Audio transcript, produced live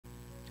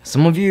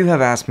Some of you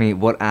have asked me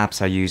what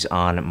apps I use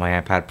on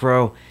my iPad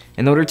Pro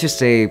in order to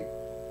stay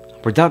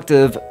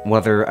productive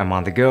whether I'm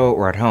on the go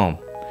or at home.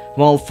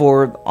 Well,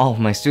 for all of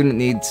my student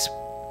needs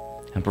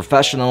and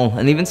professional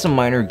and even some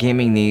minor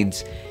gaming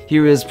needs,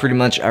 here is pretty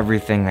much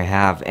everything I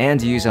have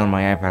and use on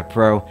my iPad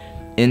Pro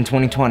in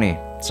 2020.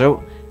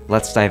 So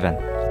let's dive in.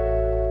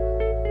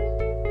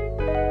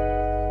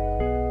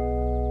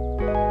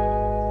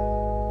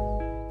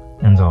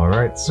 And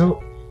alright,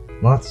 so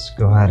let's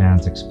go ahead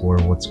and explore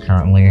what's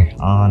currently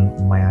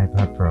on my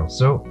iPad Pro.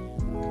 So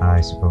I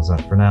suppose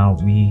that for now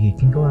we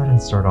can go ahead and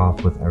start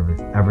off with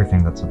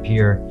everything that's up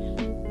here.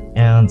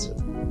 And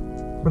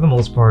for the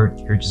most part,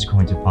 you're just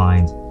going to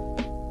find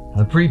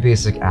the pretty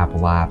basic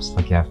Apple apps,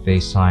 like you have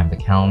FaceTime, the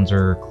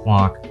calendar,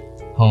 clock,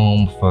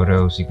 home,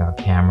 photos, you got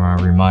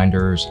camera,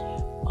 reminders,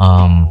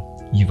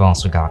 you've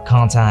also got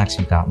contacts,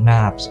 you've got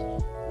maps,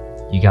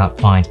 you got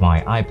Find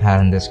My iPad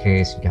in this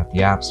case, you got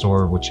the App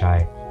Store, which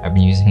I've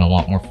been using a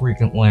lot more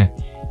frequently,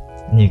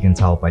 and you can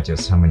tell by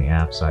just how many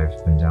apps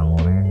I've been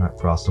downloading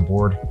across the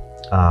board.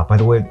 By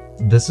the way,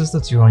 this is the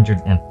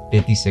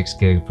 256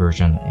 gig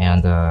version,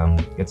 and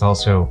it's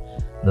also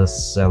the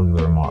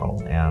cellular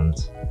model, and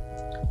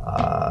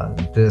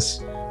this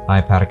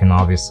iPad can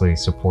obviously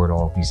support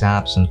all of these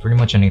apps and pretty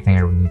much anything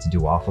I would need to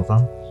do off of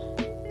them,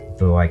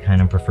 though I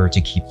kind of prefer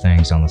to keep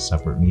things on a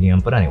separate medium.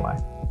 But anyway,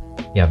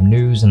 you have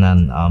news and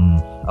then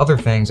other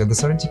things. I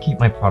decided to keep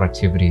my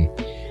productivity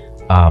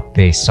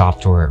based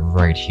software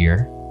right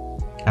here,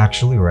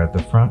 actually right at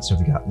the front. So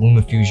we got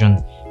Luma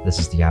Fusion. This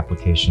is the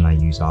application I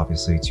use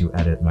obviously to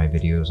edit my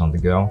videos on the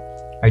go.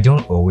 I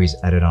don't always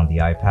edit on the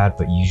iPad,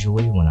 but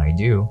usually when I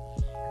do,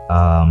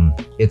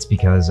 it's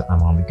because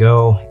I'm on the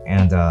go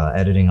and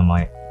editing on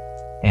my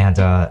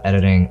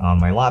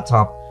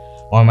laptop.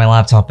 While my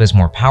laptop is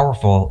more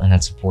powerful and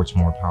it supports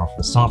more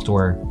powerful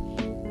software,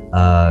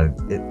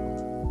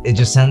 it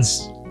just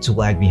tends to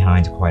lag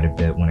behind quite a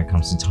bit when it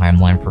comes to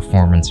timeline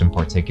performance in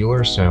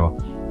particular. So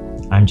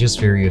I'm just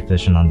very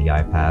efficient on the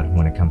iPad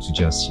when it comes to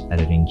just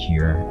editing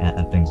here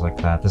and things like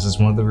that. This is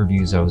one of the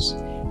reviews I was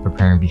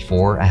preparing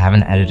before. I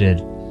haven't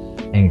edited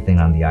anything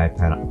on the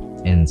iPad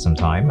in some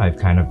time. I've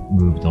kind of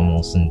moved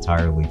almost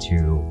entirely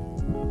to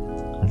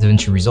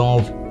DaVinci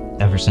Resolve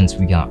ever since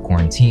we got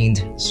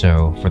quarantined.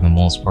 So for the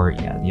most part,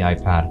 yeah, the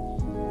iPad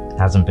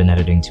hasn't been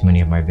editing too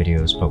many of my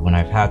videos, but when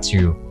I've had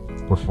to,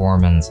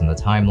 performance and the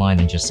timeline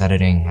and just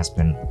editing has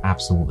been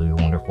absolutely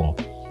wonderful.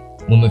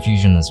 Luma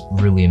Fusion is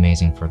really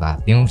amazing for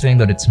that. The only thing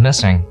that it's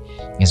missing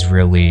is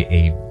really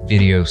a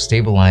video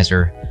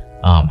stabilizer.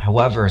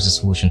 However, as a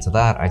solution to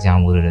that, I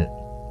downloaded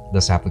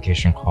this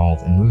application called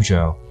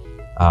Mujo,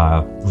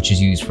 which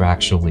is used for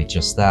actually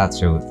just that.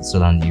 So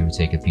then you would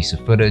take a piece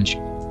of footage,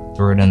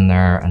 throw it in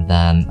there, and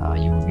then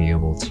you would be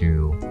able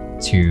to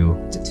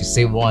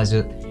stabilize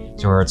it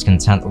to where it's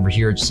content. Over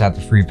here, just have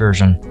the free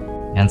version,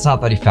 and it's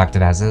not that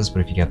effective as is,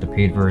 but if you get the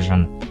paid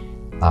version,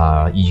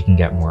 you can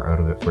get more out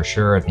of it for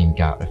sure. I think you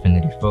got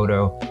Affinity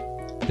Photo.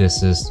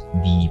 This is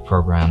the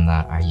program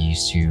that I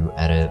use to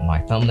edit my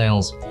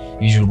thumbnails,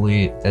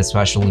 usually,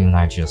 especially when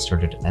I just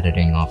started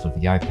editing off of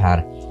the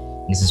iPad.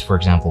 This is, for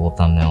example, a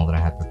thumbnail that I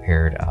had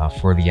prepared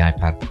for the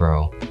iPad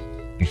Pro.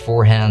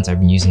 Beforehand, I've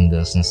been using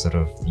this instead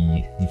of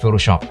the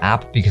Photoshop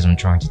app because I'm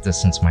trying to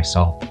distance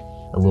myself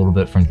a little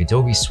bit from the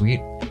Adobe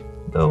suite,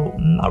 though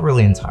not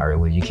really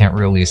entirely. You can't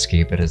really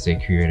escape it as a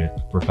creative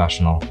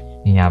professional.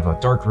 You have a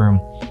darkroom,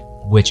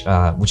 which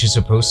is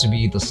supposed to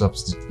be the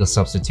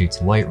substitute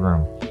to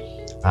Lightroom,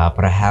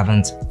 but I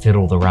haven't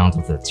fiddled around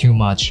with it too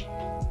much,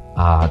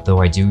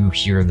 though I do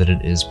hear that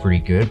it is pretty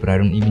good, but I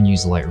don't even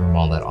use Lightroom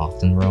all that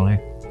often, really.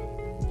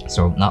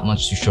 So not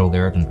much to show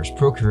there. Then there's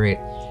Procreate.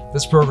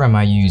 This program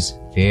I use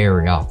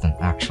very often,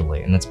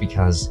 actually, and that's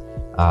because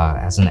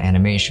as an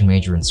animation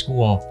major in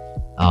school,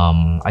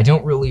 I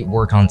don't really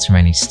work on too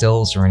many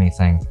stills or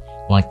anything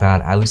like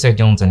that. At least I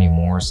don't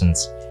anymore,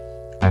 since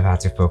I've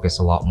had to focus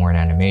a lot more on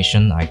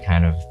animation. I've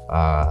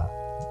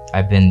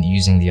been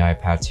using the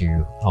iPad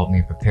to help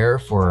me prepare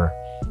for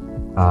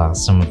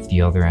some of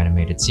the other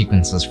animated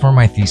sequences for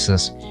my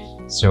thesis.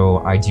 So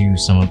I do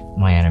some of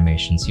my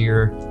animations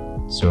here.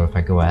 So if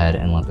I go ahead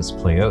and let this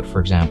play out, for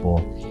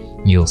example,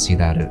 you'll see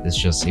that it's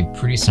just a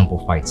pretty simple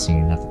fight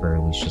scene, at the very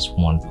least, just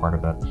one part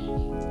of it.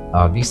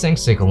 These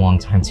things take a long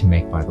time to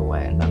make, by the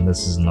way, and then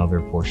this is another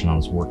portion I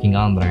was working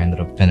on that I ended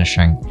up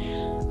finishing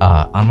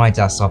on my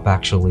desktop,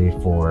 actually,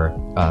 for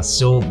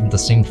still the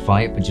same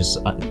fight, but just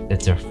a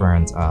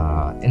different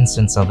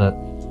instance of it.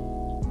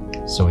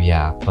 So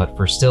yeah, but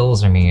for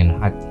stills, I mean,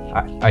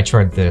 I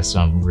tried this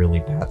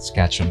really bad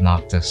sketch of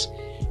Noctis.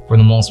 For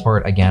the most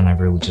part, again,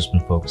 I've really just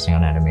been focusing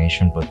on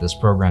animation, but this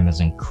program is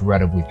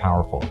incredibly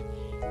powerful.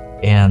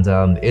 And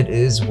it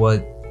is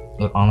what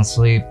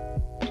honestly,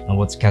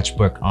 what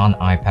Sketchbook on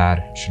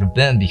iPad should have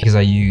been, because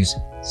I use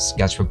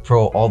Sketchbook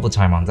Pro all the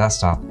time on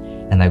desktop,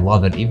 and I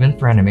love it even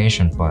for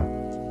animation, but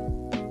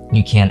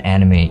you can't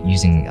animate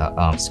using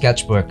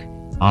Sketchbook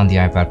on the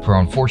iPad Pro,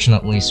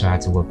 unfortunately, so I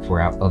had to look for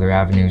other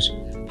avenues.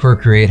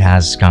 Procreate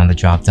has gotten the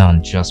job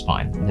done just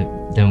fine.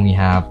 Then we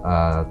have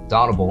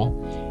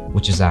Dottable,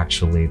 which is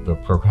actually the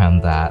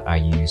program that I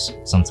use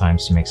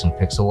sometimes to make some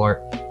pixel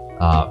art.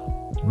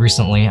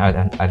 Recently,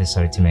 I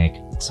decided to make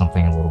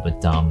something a little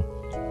bit dumb.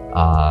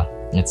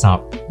 It's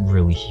not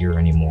really here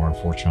anymore,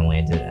 unfortunately.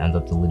 I did end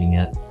up deleting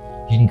it.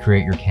 You can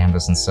create your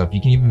canvas and stuff. You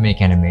can even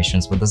make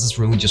animations, but this is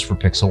really just for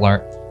pixel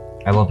art.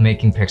 I love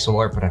making pixel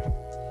art, but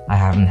I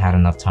haven't had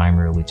enough time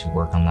really to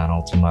work on that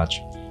all too much.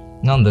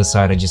 And on this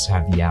side, I just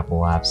have the Apple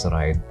apps that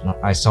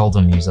I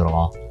seldom use at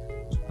all.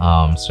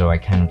 So I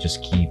kind of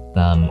just keep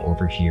them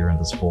over here in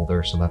this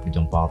folder so that they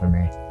don't bother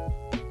me.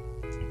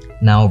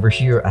 Now over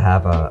here, I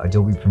have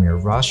Adobe Premiere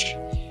Rush,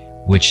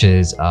 which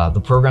is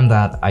the program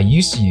that I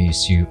used to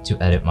use to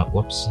edit my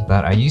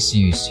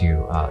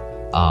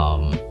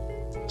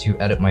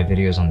edit my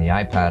videos on the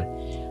iPad,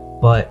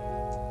 but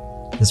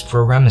this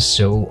program is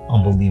so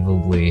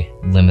unbelievably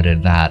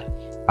limited that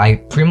I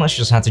pretty much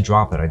just had to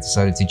drop it. I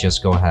decided to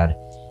just go ahead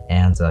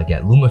and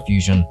get Luma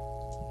Fusion,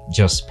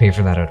 just pay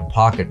for that out of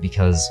pocket,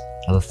 because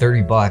the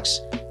 30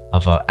 bucks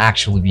of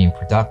actually being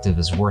productive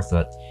is worth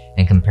it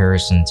in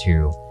comparison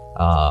to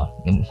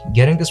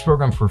getting this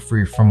program for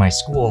free from my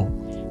school,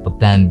 but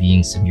then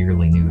being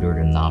severely neutered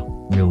and not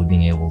really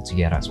being able to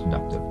get as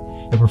productive.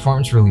 It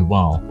performs really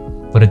well,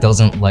 but it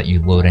doesn't let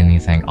you load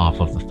anything off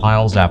of the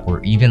Files app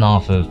or even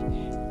off of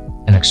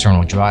an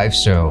external drive.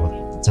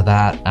 So to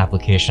that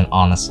application,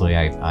 honestly,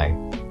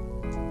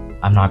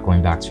 I'm not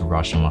going back to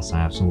Rush unless I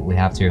absolutely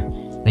have to.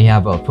 Then you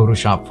have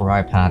Photoshop for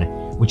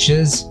iPad, which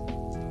is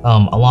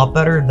a lot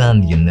better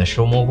than the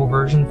initial mobile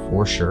version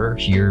for sure.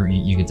 Here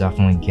you could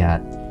definitely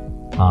get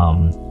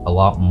a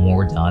lot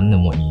more done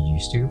than what you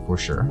used to, for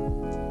sure.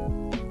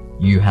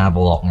 You have a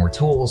lot more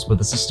tools, but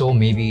this is still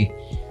maybe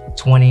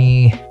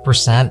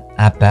 20%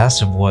 at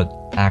best of what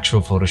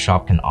actual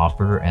Photoshop can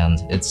offer, and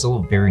it's still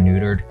very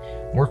neutered.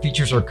 More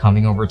features are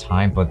coming over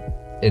time, but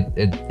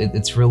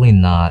it's really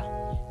not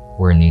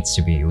where it needs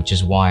to be, which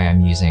is why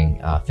I'm using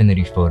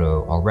Affinity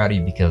Photo already,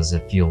 because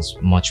it feels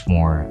much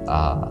more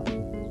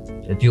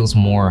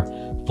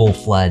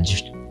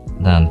full-fledged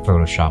than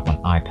Photoshop on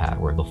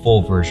iPad, or the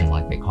full version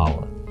like they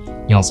call it.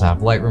 You also have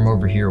Lightroom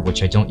over here,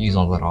 which I don't use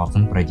all that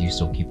often, but I do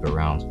still keep it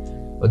around.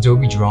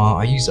 Adobe Draw,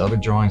 I use other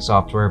drawing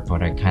software,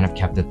 but I kind of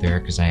kept it there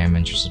because I am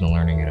interested in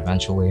learning it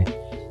eventually.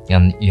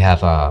 And you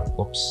have,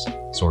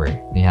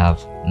 you have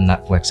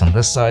Netflix on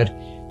this side.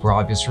 For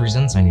obvious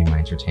reasons, I need my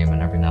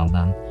entertainment every now and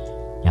then.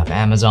 You have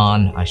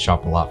Amazon, I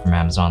shop a lot from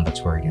Amazon.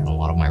 That's where I get a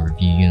lot of my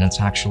review units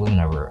actually,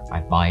 whenever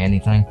I buy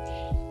anything.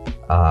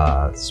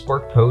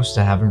 Spark Post,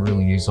 I haven't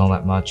really used all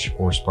that much,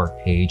 or Spark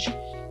Page.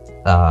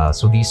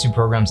 So these two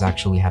programs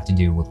actually have to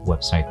do with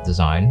website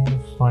design,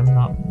 if I'm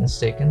not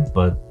mistaken,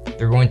 but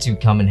they're going to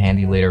come in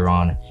handy later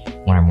on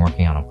when I'm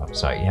working on a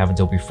website. You have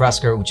Adobe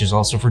Fresco, which is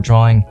also for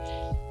drawing,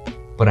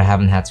 but I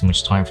haven't had too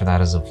much time for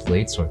that as of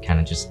late, so I kind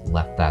of just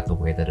left that the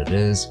way that it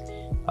is.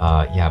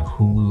 You have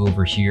Hulu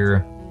over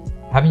here.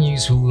 Haven't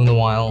used Hulu in a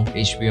while.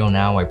 HBO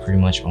Now, I pretty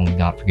much only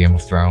got for Game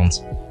of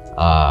Thrones.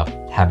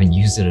 Haven't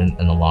used it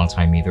in a long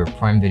time either.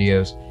 Prime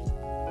Videos,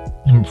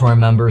 I'm a Prime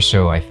member,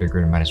 so I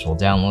figured I might as well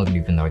download it,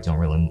 even though I don't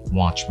really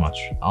watch much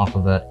off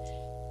of it.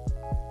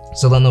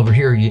 So then over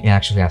here, you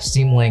actually have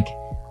Steam Link.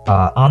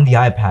 On the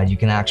iPad, you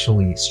can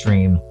actually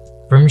stream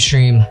from your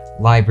stream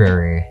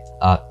library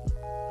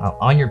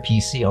on your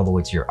PC all the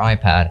way to your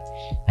iPad,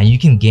 and you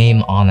can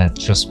game on it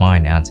just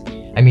fine. And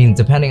I mean,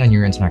 depending on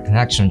your internet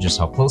connection, just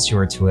how close you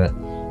are to it,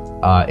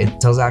 it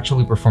does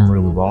actually perform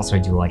really well, so I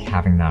do like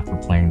having that for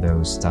playing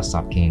those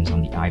desktop games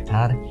on the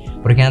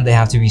iPad. But again, they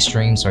have to be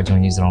streamed, so I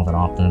don't use it all that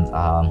often.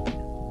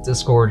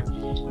 Discord,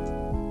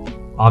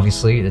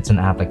 obviously, it's an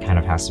app that kind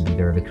of has to be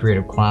there. The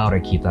Creative Cloud, I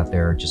keep that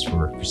there just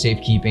for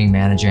safekeeping,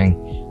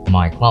 managing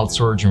my cloud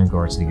storage in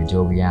regards to the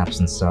Adobe apps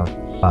and stuff.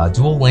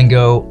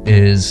 Duolingo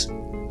is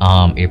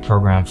a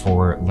program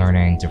for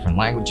learning different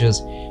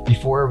languages.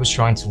 Before, I was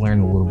trying to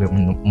learn a little bit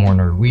more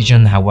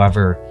Norwegian.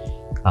 However,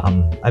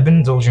 I've been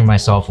indulging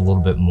myself a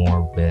little bit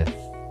more with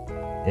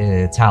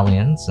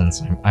Italian,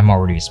 since I'm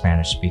already a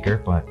Spanish speaker,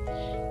 but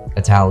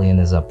Italian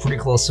is pretty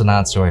close to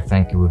that, so I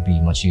think it would be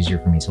much easier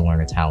for me to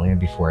learn Italian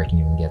before I can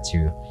even get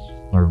to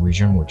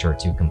Norwegian, which are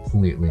two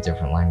completely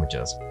different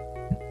languages.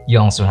 You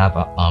also have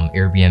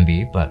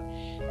Airbnb, but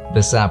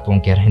this app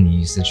won't get any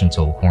usage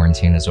until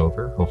quarantine is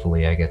over.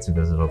 Hopefully I get to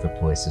visit other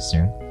places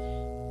soon.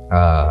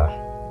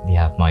 You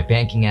have my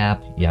banking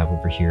app. You have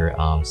over here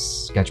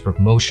Sketchbook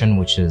Motion,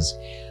 which is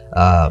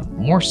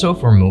more so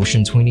for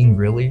motion tweening,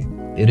 really.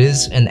 It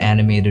is an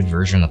animated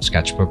version of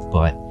Sketchbook,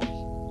 but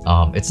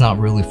it's not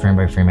really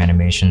frame-by-frame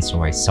animation,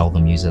 so I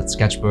seldom use it.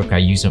 Sketchbook, I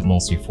use it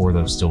mostly for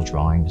those still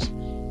drawings,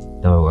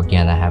 though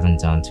again, I haven't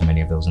done too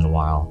many of those in a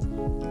while.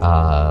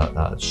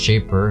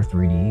 Shaper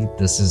 3D,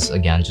 this is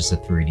again just a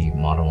 3D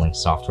modeling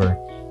software.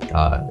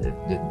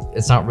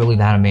 It's not really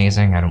that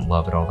amazing. I don't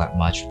love it all that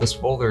much. This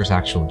folder is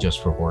actually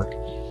just for work,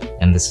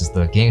 and this is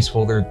the games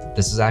folder.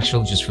 This is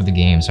actually just for the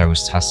games I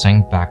was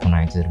testing back when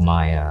I did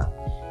my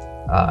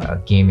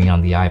gaming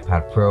on the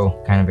iPad Pro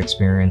kind of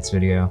experience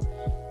video.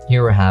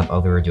 Here I have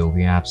other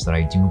Adobe apps that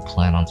I do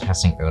plan on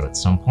testing out at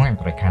some point,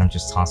 but I kind of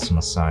just tossed them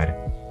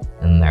aside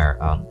in there.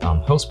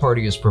 Host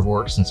party is for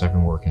work since I've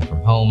been working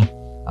from home.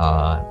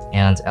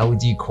 And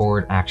LED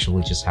cord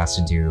actually just has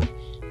to do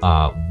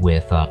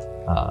with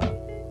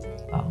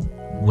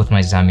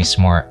my Zenmi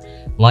Smart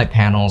light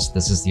panels.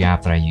 This is the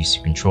app that I use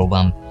to control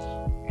them,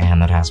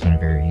 and that has been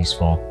very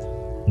useful.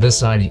 This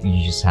side,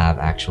 you just have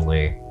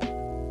actually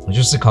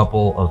just a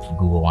couple of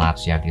Google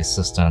apps. You have the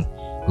Assistant,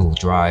 Google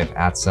Drive,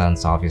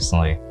 AdSense,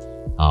 obviously,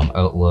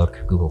 Outlook,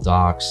 Google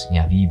Docs.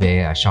 You have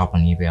eBay. I shop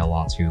on eBay a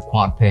lot too.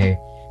 QuadPay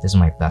is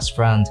my best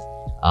friend.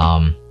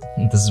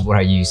 This is what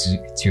I use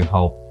to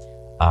help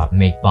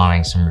make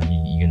buying some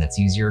review units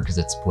easier, because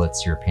it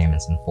splits your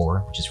payments in 4,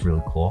 which is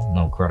really cool.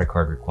 No credit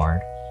card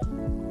required.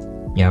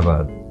 You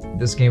have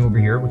this game over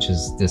here, which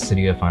is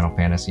Dissidia Final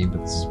Fantasy,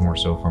 but this is more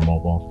so for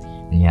mobile.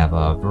 And you have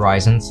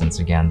Verizon, since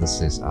again this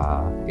is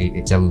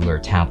a cellular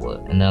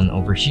tablet. And then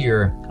over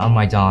here on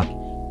my dock,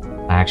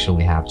 I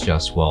actually have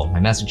just, well, my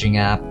messaging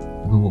app,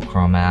 the Google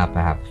Chrome app,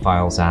 I have the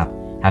Files app.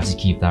 I have to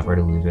keep that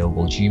readily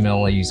available.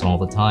 Gmail I use all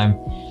the time.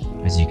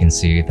 As you can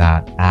see,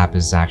 that app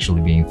is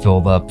actually being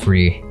filled up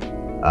pretty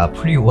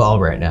well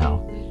right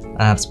now.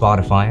 I have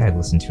Spotify. I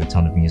listen to a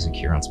ton of music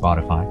here on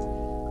Spotify.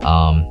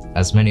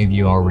 As many of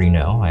you already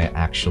know, I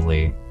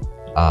actually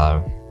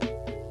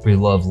really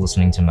love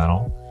listening to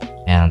metal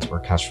and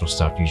orchestral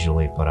stuff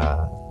usually, but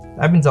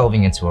I've been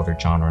delving into other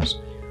genres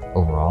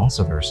overall,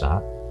 so there's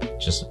that.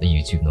 Just a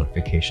YouTube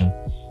notification.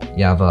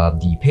 You have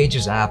the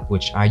Pages app,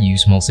 which I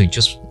use mostly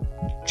just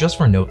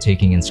for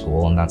note-taking in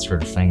school and that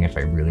sort of thing if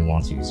I really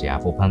want to use the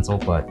Apple Pencil,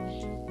 but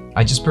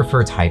I just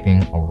prefer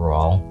typing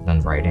overall than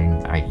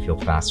writing. I feel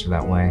faster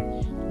that way.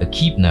 The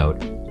Keep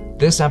Note.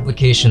 This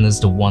application is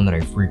the one that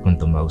I frequent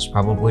the most,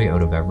 probably,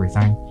 out of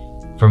everything.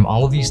 From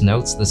all of these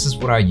notes, this is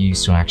what I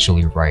use to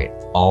actually write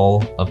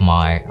all of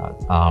my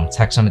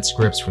Tech Summit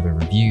scripts for the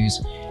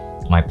reviews,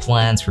 my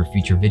plans for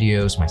future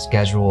videos, my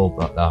schedule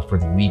for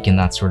the week and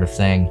that sort of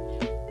thing.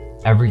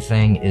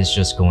 Everything is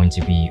just going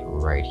to be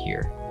right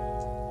here,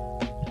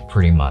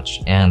 pretty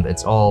much. And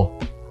it's all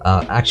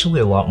actually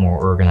a lot more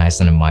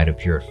organized than it might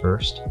appear at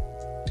first.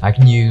 I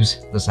can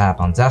use this app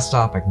on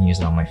desktop, I can use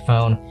it on my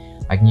phone,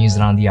 I can use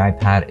it on the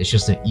iPad. It's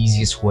just the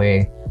easiest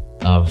way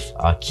of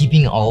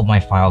keeping all of my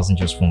files in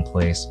just one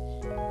place.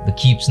 The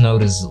Keeps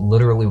Note is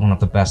literally one of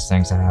the best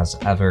things that has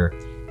ever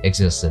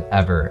existed,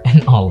 ever,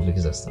 in all of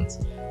existence.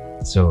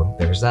 So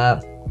there's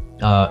that.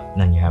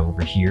 Then you have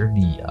over here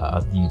the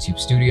YouTube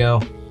Studio.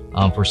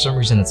 For some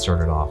reason it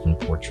started off in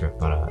portrait,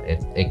 but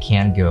it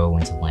can go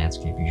into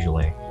landscape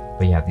usually.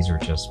 But yeah, these are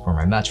just for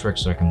my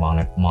metrics, so I can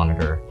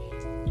monitor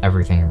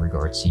everything in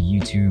regards to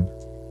YouTube.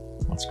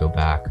 Let's go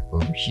back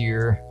over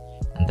here.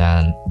 And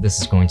then this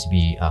is going to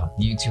be the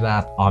YouTube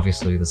app.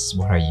 Obviously, this is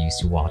what I use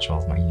to watch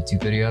all of my YouTube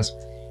videos.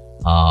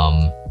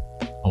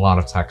 A lot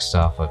of tech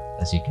stuff,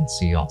 as you can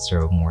see,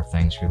 also more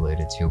things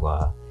related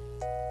to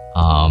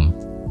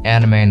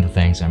anime and the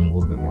things I'm a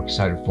little bit more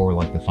excited for,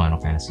 like the Final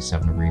Fantasy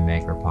VII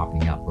Remake are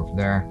popping up over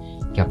there.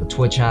 You got the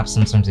Twitch app.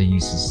 Sometimes I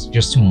use this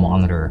just to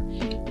monitor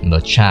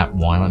the chat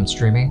while I'm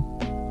streaming.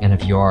 And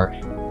if you are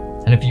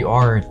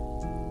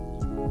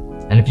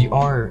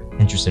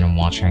interested in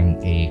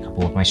watching a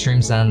couple of my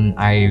streams, then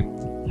I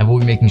will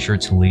be making sure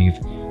to leave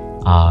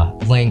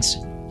links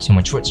to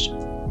my Twitch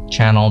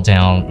channel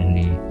down in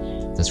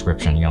the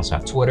description. You also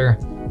have Twitter,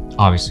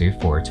 obviously,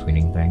 for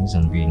tweeting things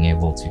and being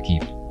able to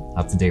keep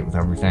up to date with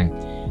everything.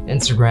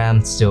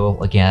 Instagram,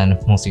 still, again,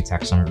 mostly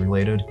Tech Summit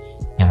related.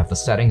 You have the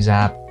Settings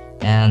app,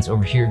 and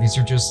over here, these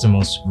are just the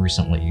most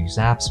recently used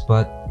apps,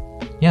 but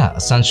yeah,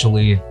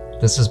 essentially,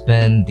 this has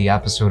been the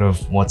episode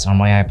of what's on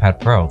my iPad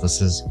Pro.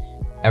 This is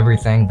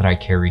everything that I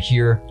carry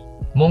here.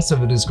 Most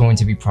of it is going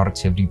to be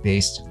productivity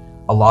based.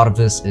 A lot of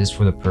this is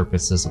for the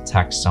purposes of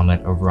Tech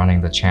Summit, of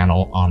running the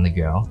channel on the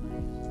go.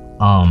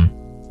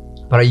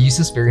 But I use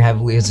this very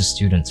heavily as a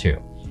student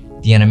too.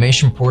 The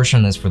animation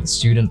portion is for the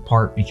student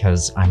part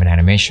because I'm an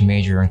animation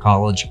major in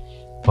college,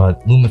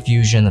 but Luma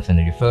Fusion,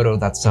 Affinity Photo,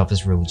 that stuff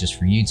is really just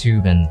for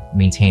YouTube and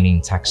maintaining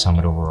Tech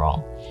Summit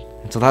overall.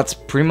 So that's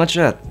pretty much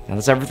it. Now,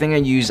 that's everything I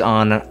use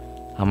on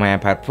my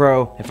iPad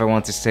Pro if I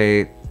want to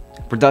stay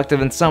productive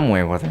in some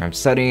way, whether I'm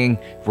studying,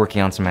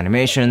 working on some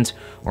animations,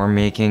 or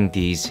making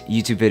these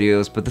YouTube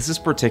videos, but this is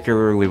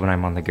particularly when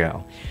I'm on the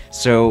go.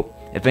 So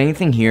if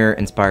anything here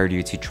inspired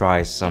you to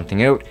try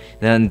something out,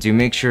 then do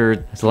make sure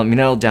to let me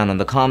know down in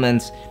the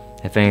comments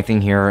if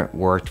anything here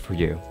worked for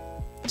you.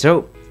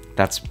 So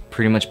that's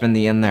pretty much been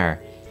the end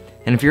there.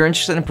 And if you're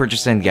interested in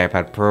purchasing the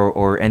iPad Pro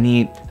or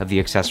any of the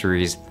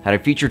accessories that I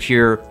featured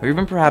here, or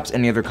even perhaps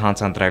any other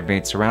content that I've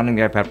made surrounding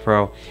the iPad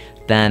Pro,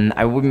 then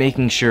I will be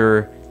making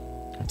sure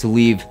to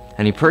leave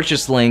any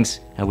purchase links,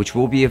 which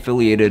will be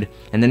affiliated,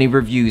 and any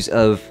reviews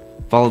of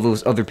all of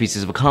those other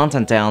pieces of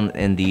content down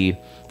in the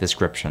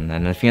description.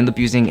 And if you end up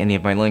using any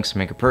of my links to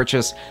make a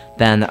purchase,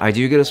 then I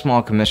do get a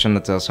small commission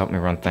that does help me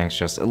run things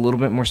just a little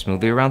bit more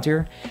smoothly around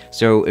here.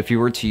 So if you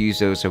were to use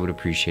those, I would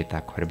appreciate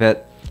that quite a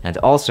bit. And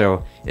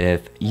also,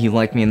 if you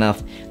like me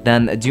enough,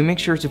 then do make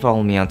sure to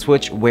follow me on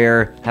Twitch,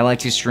 where I like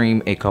to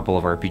stream a couple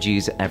of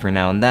RPGs every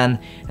now and then,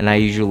 and I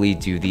usually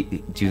do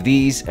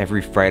these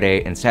every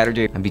Friday and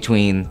Saturday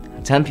between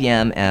 10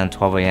 p.m. and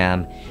 12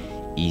 a.m.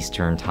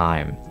 Eastern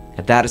Time.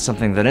 If that is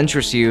something that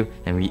interests you,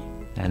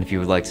 and if you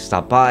would like to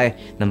stop by,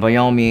 then by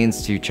all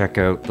means to check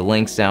out the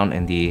links down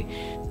in the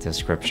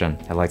description.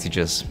 I like to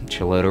just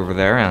chill out over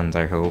there, and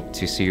I hope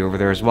to see you over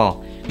there as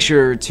well. Be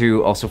sure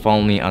to also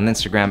follow me on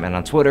Instagram and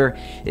on Twitter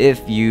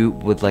if you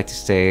would like to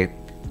stay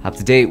up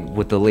to date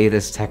with the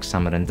latest Tech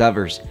Summit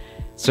endeavors.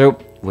 So,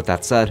 with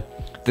that said,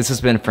 this has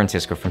been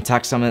Francisco from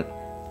Tech Summit.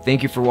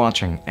 Thank you for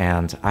watching,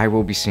 and I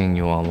will be seeing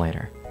you all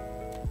later.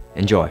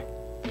 Enjoy!